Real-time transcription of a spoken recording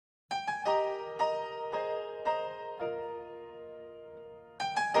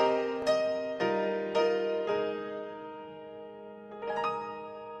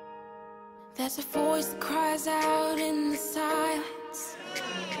There's a voice that cries out in the silence.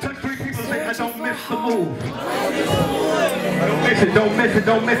 Touch three people and say, I don't miss the move. Don't miss it, don't miss it,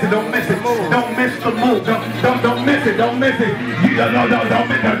 don't miss it, don't miss it. Don't miss the move. Don't miss it, don't miss it. You don't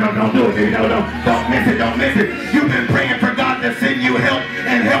do it. Don't miss it, don't miss it. You've been praying for God to send you help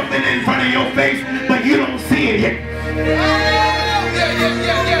and help it in front of your face, but you don't see it yet.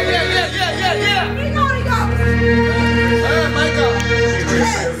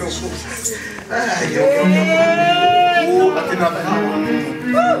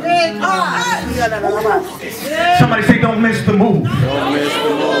 Somebody say, don't miss the move. Don't miss the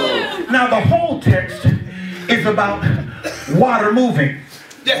move. Now the whole text is about water moving.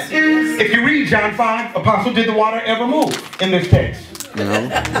 Yes. If you read John 5, Apostle, did the water ever move in this text? No.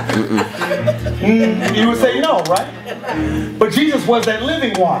 You would say no, right? But Jesus was that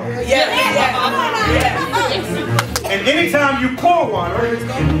living water. And anytime you pour water,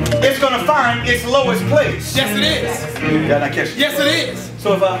 it's going to find its lowest place. Yes, it is. Did I catch it? Yes, it is.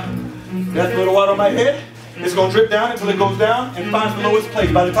 So if I got a little water on my head, it's going to drip down until it goes down and finds the lowest place.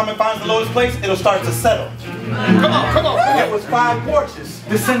 By the time it finds the lowest place, it'll start to settle. Come on, come on. It was 5 porches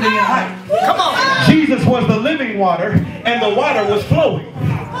descending in height. Come on. Jesus was the living water, and the water was flowing.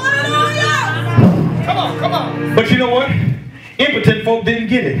 Come on, come on. But you know what? Impotent folk didn't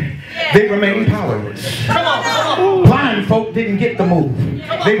get it. They remained powerless. Come on, come on. Blind folk didn't get the move.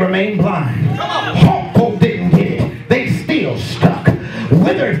 They remained blind. Halt folk didn't get it. They still stuck.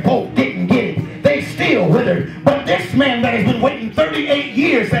 Withered folk didn't get it. They still withered. But this man that has been waiting 38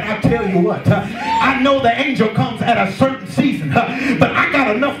 years, and I tell you what, I know the angel comes at a certain season, but I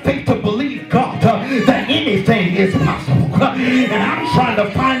got enough faith to believe God that anything is possible. And I'm trying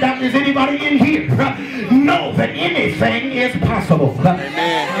to find out, is anybody in here know that anything is possible?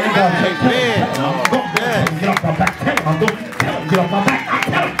 Amen. Get off my back. Tell him I'm going to tell him get off my back.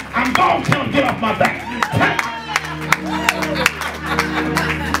 I'm going to tell him get off my back.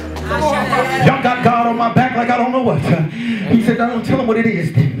 Y'all got God on my back like I don't know what. He said, I don't tell him what it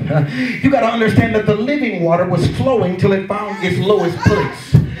is then. You got to understand that the living water was flowing till it found its lowest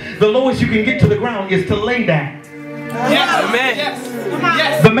place. The lowest you can get to the ground is to lay down. Yes, amen. Yes.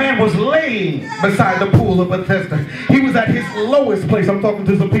 Yes. The man was laying beside the pool of Bethesda. He was at his lowest place. I'm talking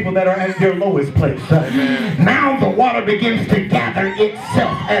to some people that are at their lowest place. Now the water begins to gather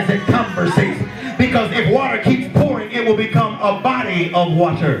itself as it conversates. Because if water keeps pouring, it will become a body of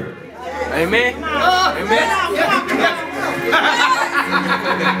water. Amen. Amen.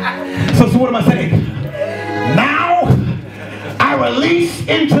 So what am I saying? Now I release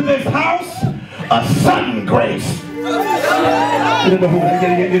into this house a sudden grace. You know the whole, y'all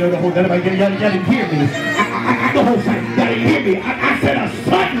didn't hear me. The whole thing, y'all didn't hear me. I said a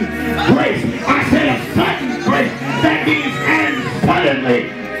sudden grace. I said a sudden grace. That means and suddenly.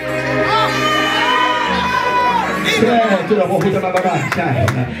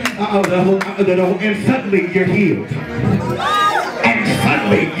 And suddenly you're healed. And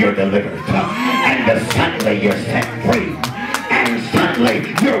suddenly you're delivered. And suddenly you're set free. And suddenly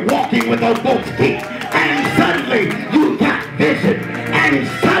you're walking with both feet. And suddenly you got vision. And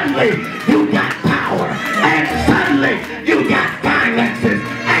suddenly you got power. And suddenly you got finances.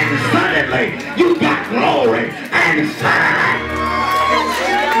 And suddenly you got glory. And suddenly.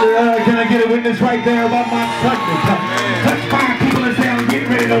 Can I get a witness right there about my suddenly? Touch 5 people and say, I'm getting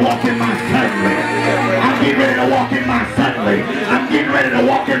ready to walk in my suddenly. I'm getting ready to walk in my suddenly. I'm getting ready to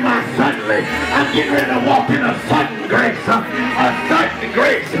walk in my suddenly. I'm getting ready to walk in a sudden grace. A sudden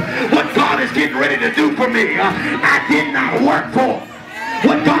grace. What God is getting ready to do for me, I did not work for.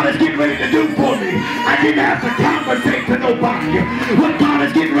 What God is getting ready to do for me, I didn't have to conversate to nobody. What God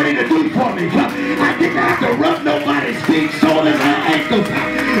is getting ready to do for me, I didn't have to rub nobody's feet, shoulders, or ankles.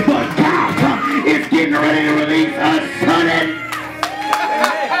 But God is getting ready to release a sudden.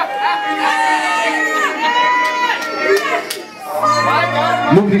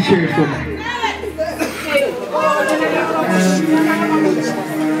 Move these chairs for me.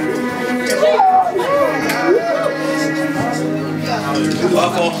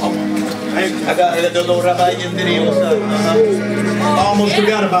 I got the little rabbi in video. I almost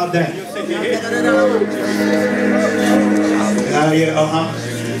forgot about that.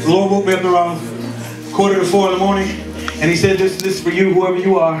 The Lord woke me up around 3:45 in the morning, and He said, "This is for you, whoever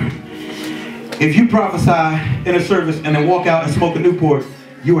you are. If you prophesy in a service and then walk out and smoke a Newport,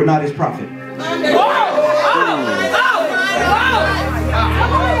 you are not His prophet."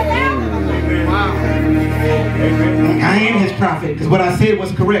 I am His prophet, because what I said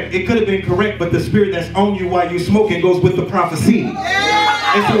was correct. It could have been correct, but the spirit that's on you while you're smoking goes with the prophecy.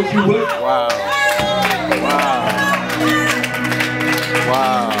 And so if you would. Wow. Wow.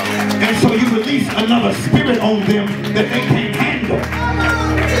 Wow. And so you would another spirit on them that they can't handle.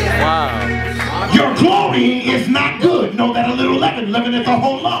 Wow. Your glorying is not good. Know that a little leaven leaveneth a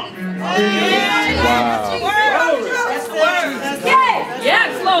whole lump. Wow.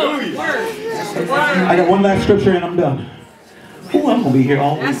 Yes, Lord. I got one last scripture and I'm done. Ooh, I'm going to be here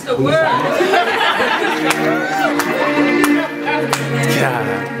all week. That's the word.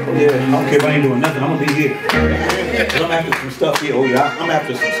 Yeah, I don't care if I ain't doing nothing. I'm going to be here. I'm after some stuff here. Oh, yeah, I'm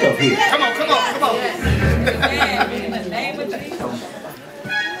after some stuff here. Come on, come on, come on. In the name of Jesus.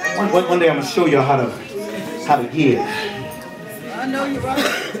 One day I'm going to show you how to give. I know you're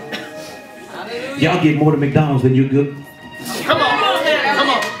right. Y'all get more to McDonald's than you good. Come on, come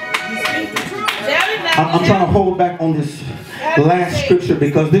on. I'm trying to hold back on this last scripture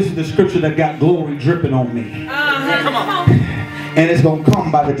because this is the scripture that got glory dripping on me. Come on. And it's going to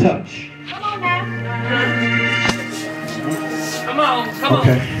come by the touch. Come on now. Come on, come on.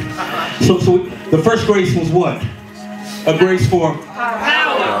 Okay. So the first grace was what? A grace for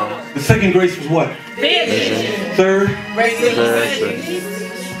Power. the second grace was what? Vision. Third?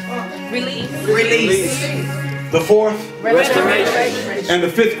 Release. The fourth? Restoration. And the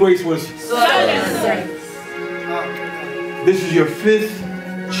fifth grace was? Sudden. This is your 5th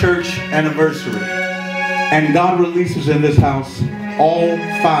church anniversary. And God releases in this house all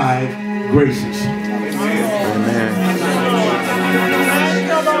 5 graces. Amen.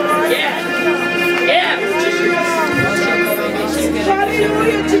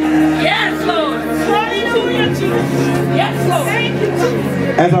 Yes, Lord. Yes, Lord.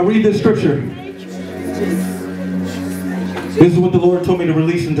 As I read this scripture, this is what the Lord told me to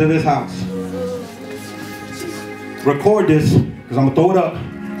release into this house. Record this, because I'm going to throw it up,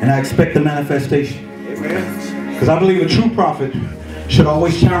 and I expect the manifestation. Because I believe a true prophet should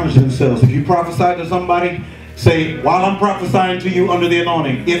always challenge themselves. If you prophesy to somebody, say, while I'm prophesying to you under the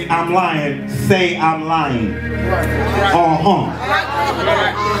anointing, if I'm lying, say I'm lying.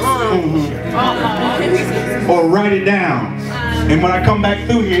 Or write it down. And when I come back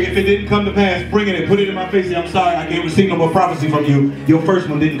through here, if it didn't come to pass, bring it and put it in my face and say, I'm sorry, I can't receive no more prophecy from you. Your first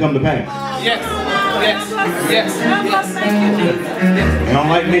one didn't come to pass. Yes. Yes. Yes. You don't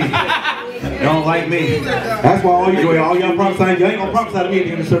like me. You don't like me. That's why all y'all prophesying, you ain't gonna prophesy to me at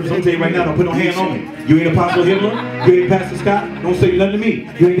the end of the service. I'm gonna tell you right now, don't put no hand on me. You ain't Apostle Hitler, you ain't Pastor Scott, don't say nothing to me.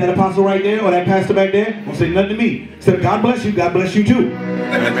 You ain't that apostle right there or that pastor back there, don't say nothing to me. Say, God bless you too.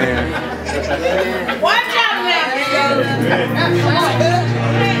 Amen. Watch out, man.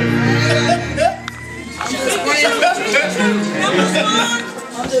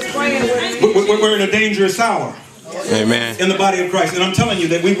 We're in a dangerous hour. Amen. In the body of Christ. And I'm telling you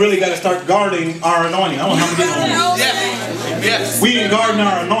that we really got to start guarding our anointing. I don't know how many on Yes. Yes. we ain't guarding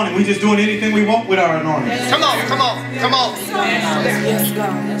our anointing. We just doing anything we want with our anointing. Come on, come on, come on.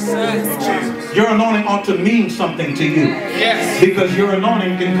 Your anointing ought to mean something to you. Yes. Because your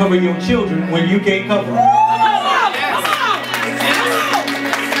anointing can cover your children when you can't cover them.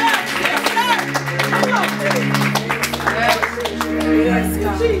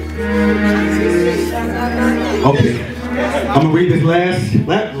 Okay, I'm going to read this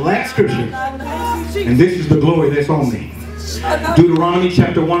last scripture. And this is the glory that's on me. Deuteronomy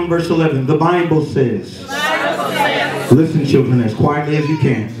chapter 1 verse 11. The Bible says, listen children as quietly as you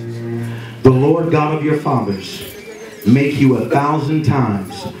can. The Lord God of your fathers make you 1,000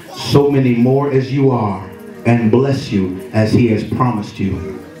 times so many more as you are, and bless you as he has promised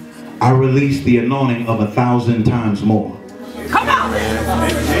you. I release the anointing of 1,000 times more. Come on.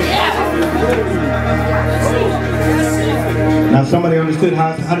 Now somebody understood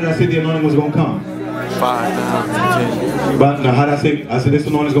how did I say the anointing was going to come? 5,000. But now how did I say? I said this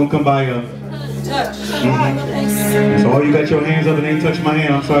anointing is going to come by So all you got your hands up and ain't touching my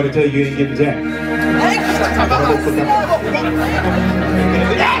hand, I'm sorry to tell you, you ain't getting jack.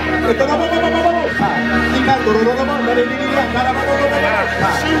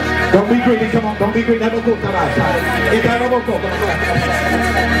 Don't be greedy, come on, don't be greedy. Come on.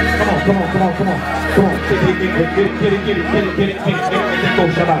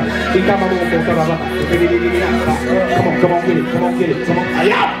 Come on. Get it. Come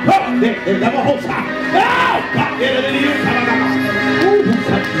on, get it.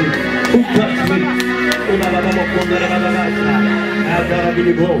 Who touched me? God, I give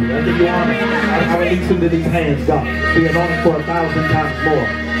you glory. I give you honor. I release into these hands, God. Be anointed for 1,000 times more.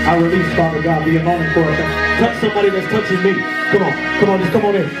 I release, Father God, be anointed for 1,000. Touch somebody that's touching me. Come on, just come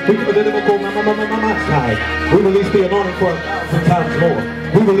on in. We release the anointing for 1,000 times more.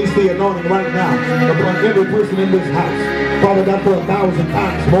 We release the anointing right now upon every person in this house. Father God, for 1,000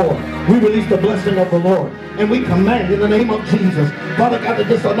 times more. We release the blessing of the Lord. And we command in the name of Jesus, Father God, that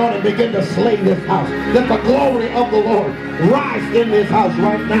this anointing begin to slay this house. Let the glory of the Lord rise in this house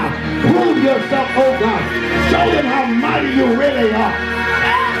right now. Prove yourself, oh God. Show them how mighty you really are.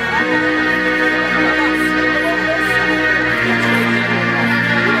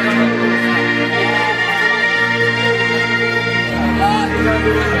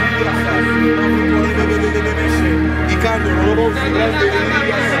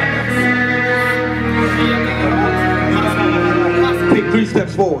 Take 3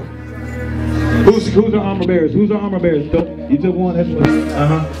 steps forward. Who's our armor bearers? Who's our armor bearers? You took one. That's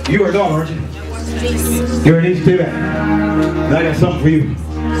one. You are a daughter, aren't you? You're an niece. Stay back. I got something for you.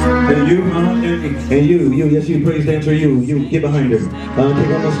 And you, and you, yes, you praise dancer. You get behind her. Take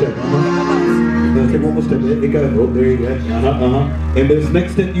one more step. Take one more step. There you go. Oh, there you go. And this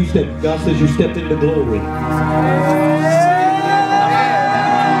next step you step, God says you stepped into glory.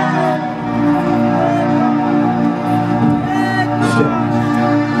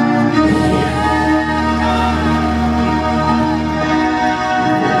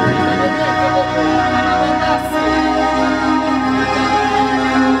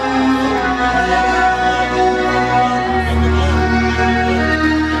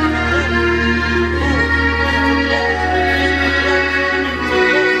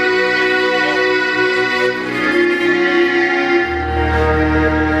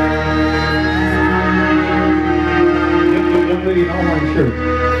 Sure.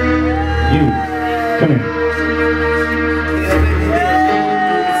 You, come here.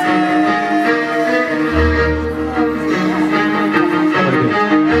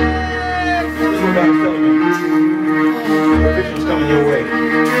 This is what God's telling you. Provision's coming your way.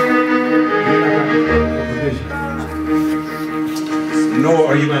 You're not going to get provision. Nor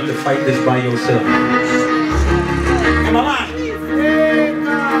are you going to have to fight this by yourself. Am I lying?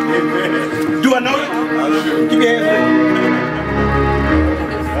 Do I know you? Keep your hands up.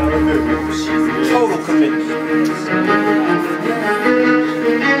 Total commitment.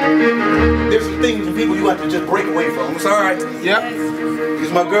 There's some things and people you have to just break away from. It's all right. Yep.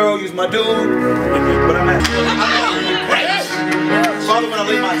 Use my girl, use my dude. But I'm asking grace. Father, when I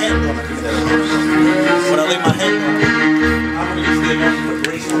lay my hand on it, I release the anointing for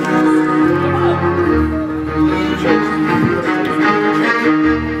grace on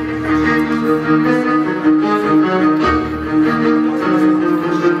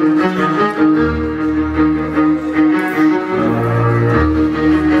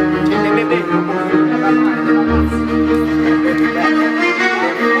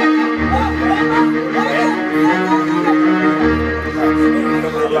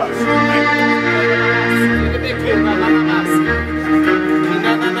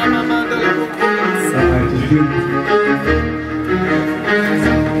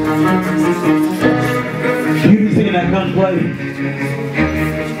You be seeing that gunplay?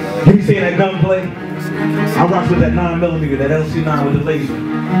 You be seeing that gunplay? I rock with that 9mm, that LC9 with the laser.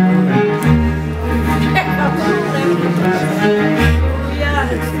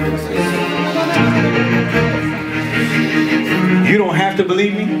 You don't have to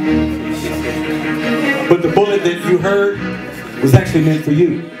believe me, but the bullet that you heard was actually meant for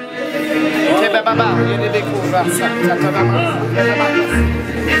you.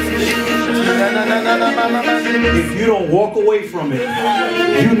 If you don't walk away from it,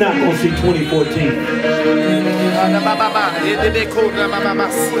 you're not going to see 2014.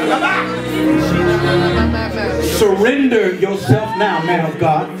 Surrender yourself now, man of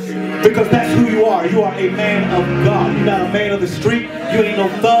God, because that's who you are. You are a man of God. You're not a man of the street. You ain't no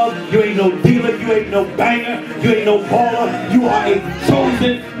thug. You ain't no dealer. You ain't no banger. You ain't no baller. You are a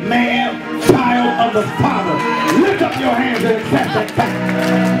chosen man, child of the Father. Lift up your hands and accept that fact.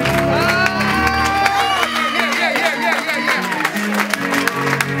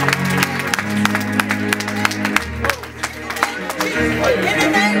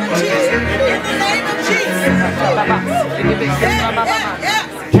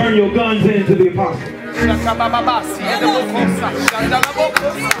 Turn your guns into the apostle.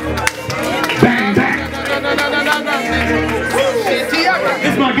 Bang, bang.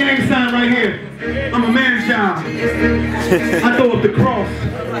 It's my gang sign right here. I'm a man child. I throw up the cross.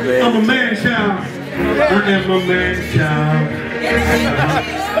 I'm a man child. I am a man child.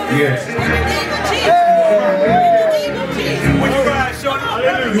 Yes. When you ride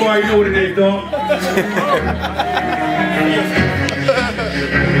You already know what it is, dog.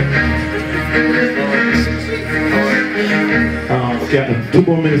 Okay, 2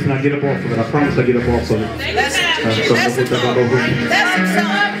 more minutes and I get up off of it. I promise I get up off of it.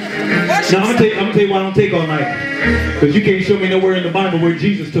 Now I'm gonna tell you why I don't take all night. Because you can't show me nowhere in the Bible where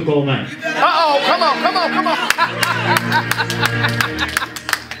Jesus took all night. Uh-oh, come on.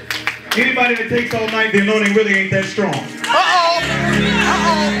 Anybody that takes all night, the anointing really ain't that strong.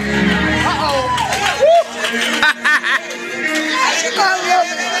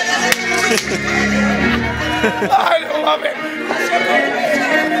 I love it.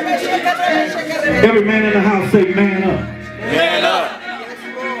 Every man in the house say, man up. Man up.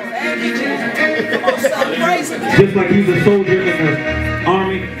 Just like he's a soldier in the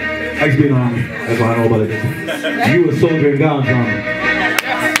army. I used to be in the army. That's why I know about it. You a soldier in God's army.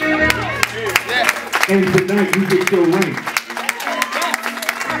 And tonight you get your rank.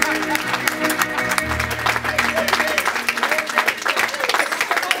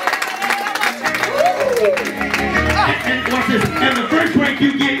 And the first rank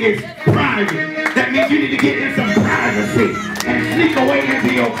you get is private. That means you need to get in some privacy and sneak away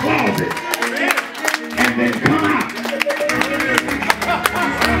into your closet. And then come out.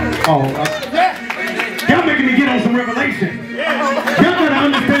 Y'all making me get on some revelation. Y'all gotta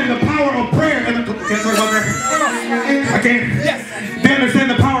understand the power of prayer and the They understand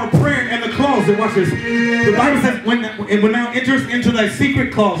the power of prayer and the closet. Watch this. The Bible says when thou enters into thy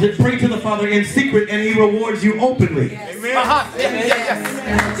secret closet, pray to the Father in secret and he rewards you openly.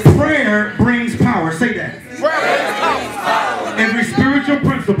 Prayer brings power. Say that. Every spiritual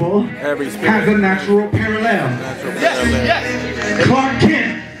principle has a natural parallel. Clark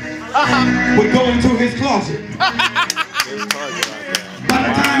Kent would go into his closet. By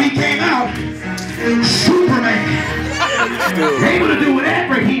the time he came out, Superman, able to do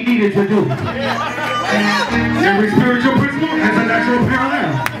whatever he needed to do. Every spiritual principle has a natural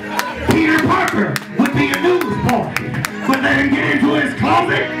parallel. Peter Parker would be a newsboy, but let him get into his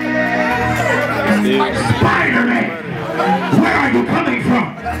closet. Spider-Man, where are you coming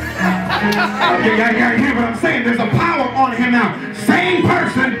from? Y'all hear what I'm saying? There's a power on him now. Same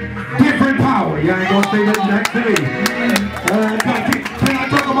person, different power. Y'all ain't gonna stay next to me. Can I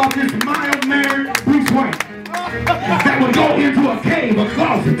talk about this mild-mannered Bruce Wayne that would go into a cave, a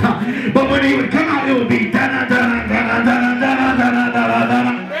closet, but when he would come out, it would be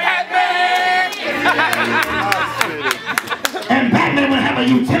and Batman would have a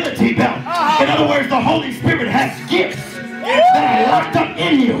utility belt. In other words, the Holy Spirit has gifts that are locked up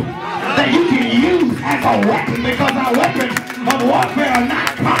in you that you can use as a weapon, because our weapons of warfare are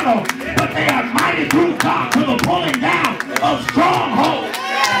not carnal, but they are mighty through God to the pulling down of strongholds.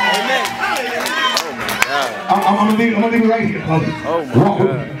 I'm gonna leave it right here.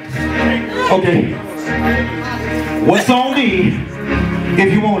 Okay. What's on me,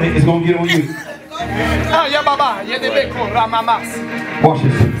 if you want it, is gonna get on you. Watch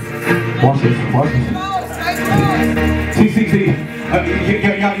this. See.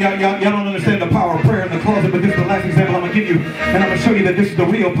 Y'all don't understand the power of prayer in the closet, but this is the last example I'm gonna give you, and I'm gonna show you that this is the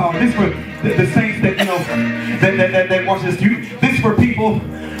real power. This is for the saints that that watch this. This is for people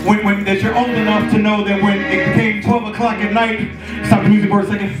that you're old enough to know that when it became 12 o'clock at night, stop the music for a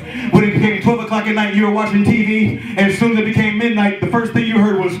second. When it became 12 o'clock at night, you were watching TV, and as soon as it became midnight, the first thing you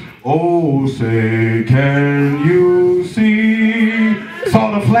heard was, "Oh, say, can you see?"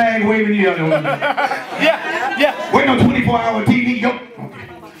 Saw the flag waving. Yeah. Waiting on 24-hour TV. Yo,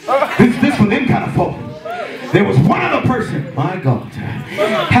 this for them kind of folk. There was one other person, my God,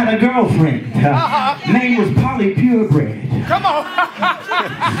 had a girlfriend. Name was Polly Purebred. Come on.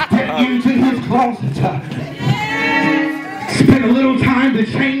 Stepped into his closet. Spent a little time to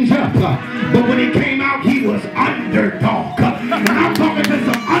change up. But when he came out, he was underdog. And I'm talking to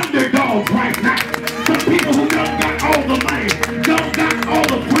some underdogs right now. Some people who don't got all the money, don't got all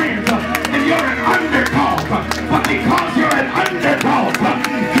the friends, and you're an underdog. But because you're an underdog,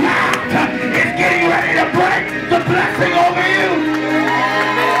 God is getting ready to break the blessing over you.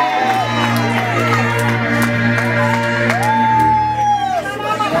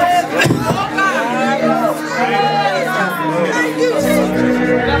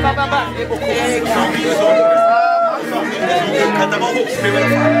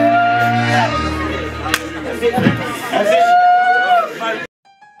 That's it.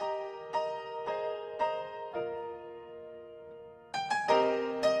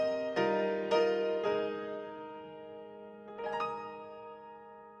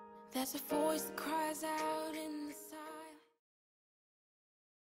 There's a voice that cries.